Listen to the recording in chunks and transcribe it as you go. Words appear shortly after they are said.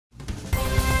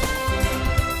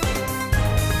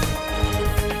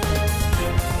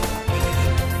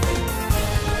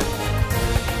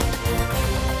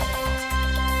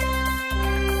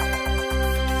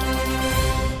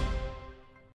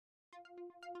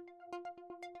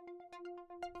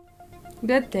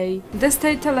That day, the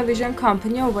state television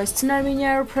company of Western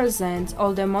Armenia represents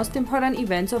all the most important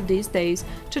events of these days.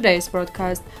 Today's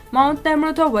broadcast: Mount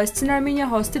Nemrut of Western Armenia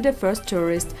hosted the first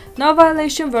tourist. No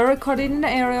violations were recorded in the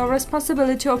area of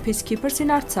responsibility of peacekeepers in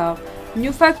Artsakh.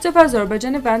 New facts of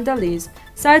Azerbaijani vandalism.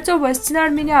 Sites of Western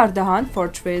Armenia Ardahan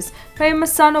fortress.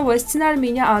 Famous son of Western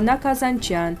Armenia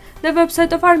Kazanjyan. The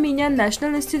website of Armenian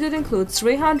National Institute includes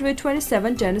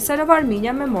 327 genocide of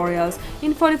Armenian memorials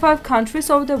in 45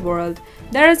 countries of the world.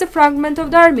 There is a fragment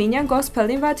of the Armenian Gospel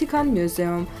in Vatican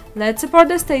Museum. Let's support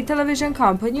the state television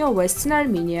company of Western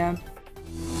Armenia.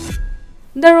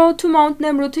 The road to Mount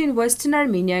Nemrut in Western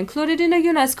Armenia, included in the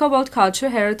UNESCO World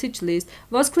Cultural Heritage List,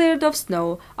 was cleared of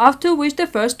snow, after which the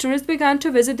first tourists began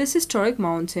to visit this historic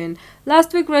mountain.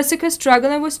 Last week, rescuers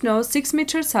struggling with snow 6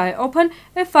 meters high opened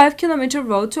a 5-kilometer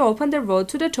road to open the road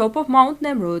to the top of Mount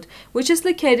Nemrut, which is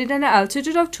located at an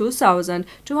altitude of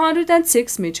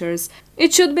 2,206 meters.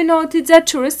 It should be noted that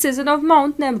tourist season of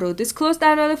Mount Nemrut is closed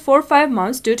annually for 5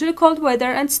 months due to the cold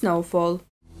weather and snowfall.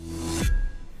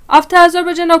 After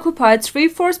Azerbaijan occupied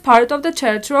 3/4 part of the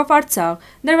territory of Artsakh,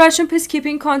 the Russian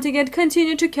peacekeeping contingent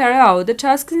continued to carry out the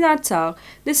tasks in Artsakh.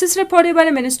 This is reported by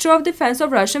the Ministry of Defense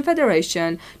of Russian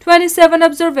Federation. 27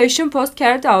 observation posts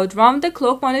carried out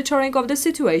round-the-clock monitoring of the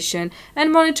situation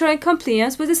and monitoring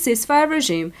compliance with the ceasefire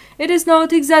regime. It is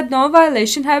noted that no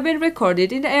violation have been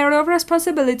recorded in the area of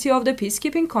responsibility of the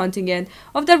peacekeeping contingent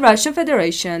of the Russian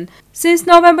Federation. Since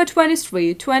November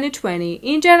 23, 2020,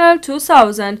 in general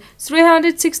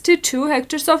 2,362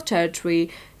 hectares of territory,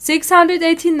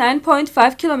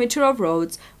 689.5 kilometers of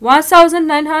roads,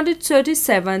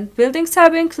 1,937 buildings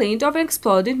have been cleaned of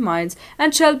exploded mines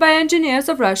and shelled by engineers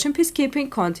of Russian peacekeeping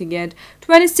contingent.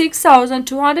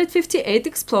 26,258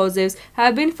 explosives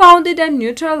have been founded and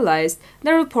neutralized,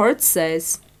 the report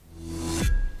says.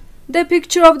 The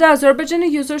picture of the Azerbaijani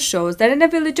user shows that in the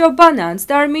village of Banans,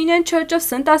 the Armenian church of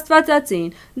St.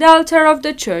 Astvatzatzin, the altar of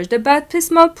the church, the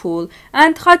baptismal pool,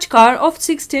 and Khachkar of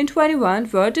 1621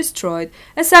 were destroyed.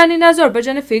 A sign in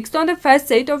Azerbaijani fixed on the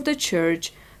facade of the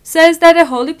church says that the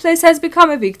holy place has become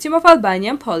a victim of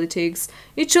Albanian politics.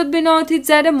 It should be noted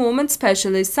that a movement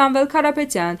specialist, Samvel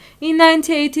Karapetyan, in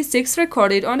 1986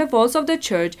 recorded on the walls of the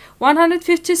church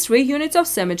 153 units of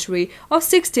cemetery of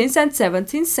 16th and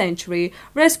 17th century.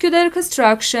 Rescue the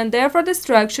reconstruction, therefore the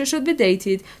structure should be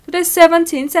dated to the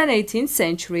 17th and 18th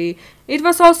century. It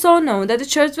was also known that the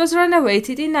church was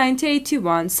renovated in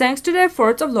 1981 thanks to the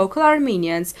efforts of local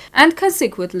Armenians, and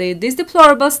consequently this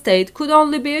deplorable state could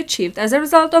only be achieved as a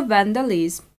result of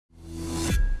vandalism.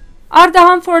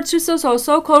 Ardahan fortress is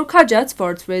also called Kajat's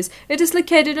fortress. It is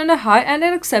located on a high and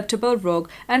unacceptable rock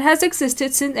and has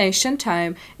existed since ancient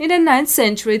time. In the 9th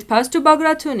century it passed to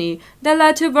Bagratuni. The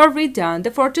latter were redone. The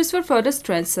fortress was further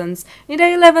strengthened. In the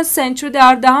 11th century the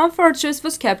Ardahan fortress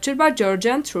was captured by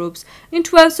Georgian troops. In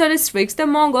 1236 the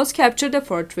Mongols captured the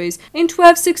fortress. In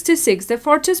 1266 the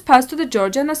fortress passed to the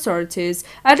Georgian authorities.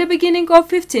 At the beginning of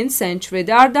 15th century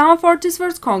the Ardahan fortress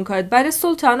was conquered by the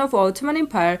Sultan of Ottoman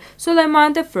Empire,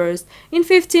 Suleiman I. In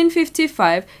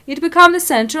 1555, it became the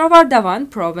center of Ardahan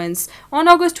province. On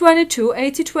August 22,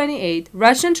 1828,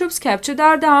 Russian troops captured the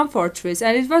Ardahan fortress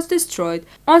and it was destroyed.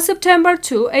 On September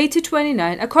 2,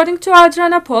 1829, according to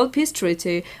Adrianople Peace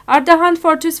Treaty, Ardahan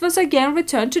fortress was again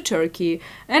returned to Turkey.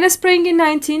 In the spring in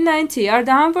 1990,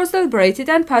 Ardahan was liberated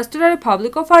and passed to the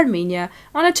Republic of Armenia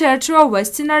on the territory of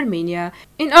Western Armenia.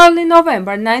 In early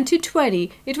November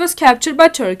 1920, it was captured by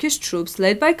Turkish troops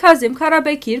led by Kazim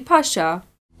Karabekir Pasha.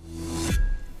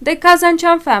 The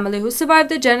Kazanjyan family, who survived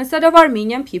the genocide of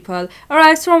Armenian people,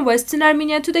 arrives from Western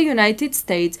Armenia to the United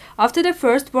States after the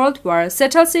First World War,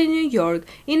 settles in New York.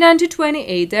 In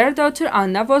 1928, their daughter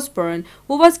Anna was born,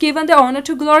 who was given the honor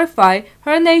to glorify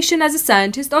her nation as a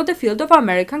scientist of the field of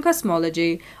American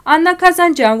cosmology. Anna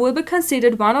Kazanjyan will be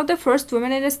considered one of the first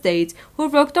women in the States who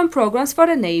worked on programs for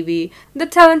the Navy. The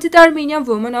talented Armenian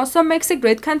woman also makes a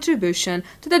great contribution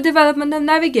to the development of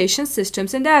navigation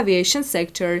systems in the aviation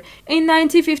sector. In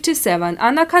 1957,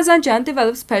 Anna Kazanjyan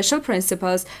developed special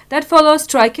principles that follow a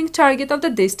striking target of the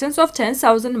distance of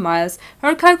 10,000 miles.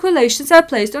 Her calculations are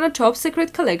placed on a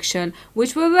top-secret collection,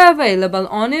 which will be available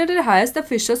only to the highest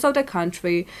officials of the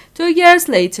country. 2 years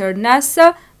later,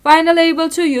 NASA, finally able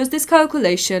to use this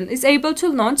calculation, is able to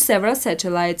launch several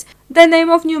satellites. The name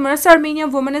of numerous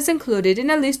Armenian women is included in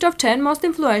a list of 10 most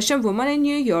influential women in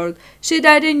New York. She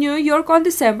died in New York on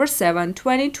December 7,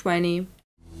 2020.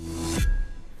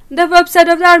 The website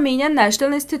of the Armenian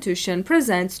National Institution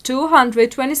presents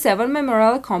 227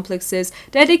 memorial complexes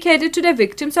dedicated to the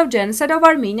victims of genocide of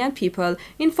Armenian people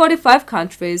in 45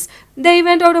 countries. The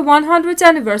event of the 100th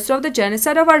anniversary of the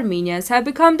genocide of Armenians has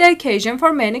become the occasion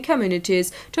for many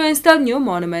communities to install new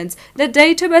monuments. The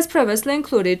database previously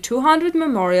included 200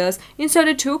 memorials in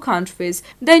 32 countries.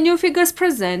 The new figures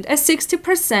present a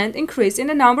 60% increase in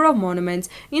the number of monuments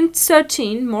in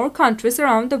 13 more countries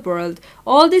around the world.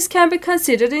 All this can be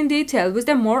considered in detail with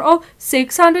the more of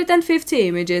 650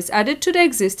 images added to the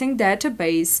existing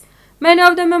database. Many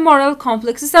of the memorial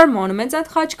complexes are monuments and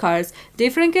khachkars,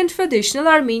 differing in traditional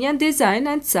Armenian design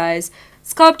and size.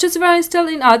 Sculptures were installed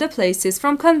in other places,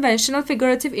 from conventional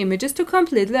figurative images to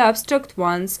completely abstract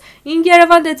ones. In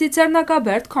Yerevan, the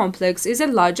Tsitsernagabert complex is the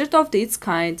largest of its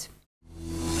kind.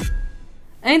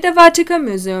 In the Vatican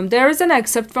Museum, there is an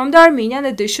excerpt from the Armenian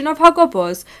edition of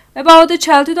Hakobian about the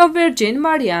childhood of Virgin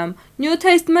Mariam. New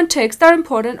Testament texts are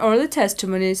important early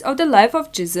testimonies of the life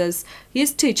of Jesus,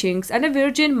 his teachings, and the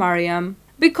Virgin Mariam.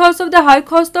 Because of the high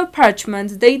cost of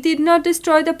parchment, they did not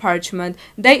destroy the parchment.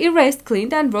 They erased,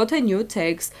 cleaned, and wrote a new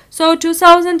text. So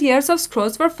 2,000 years of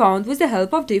scrolls were found with the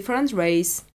help of different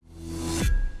rays.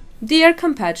 Dear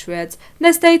compatriots,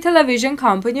 the state television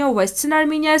company of Western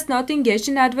Armenia is not engaged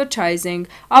in advertising.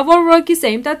 Our work is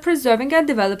aimed at preserving and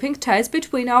developing ties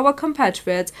between our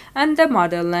compatriots and the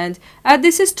motherland. At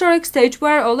this historic stage, we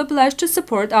are all obliged to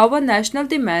support our national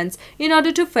demands in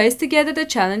order to face together the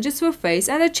challenges we face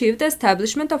and achieve the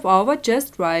establishment of our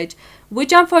just right,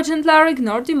 which unfortunately are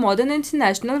ignored in modern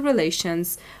international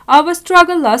relations. Our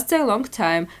struggle lasts a long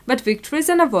time, but victory is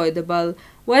unavoidable.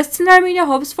 Western Armenia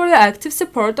hopes for your active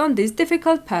support on this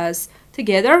difficult path.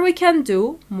 Together we can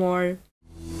do more.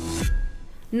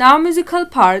 Now musical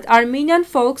part, Armenian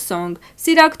folk song,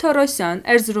 Sirak Torosyan,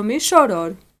 Erzurumi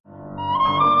Shoror.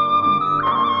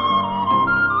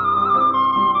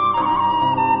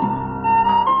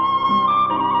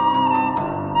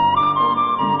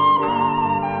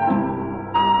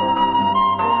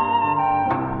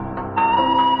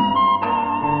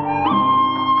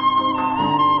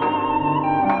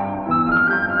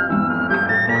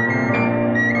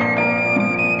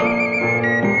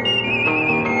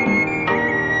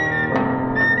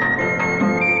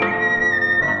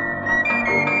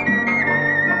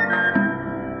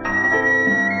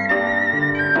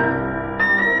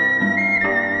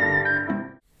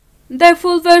 The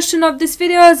full version of this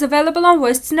video is available on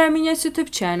Western Armenia's YouTube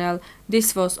channel.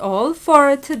 This was all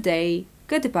for today.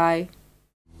 Goodbye.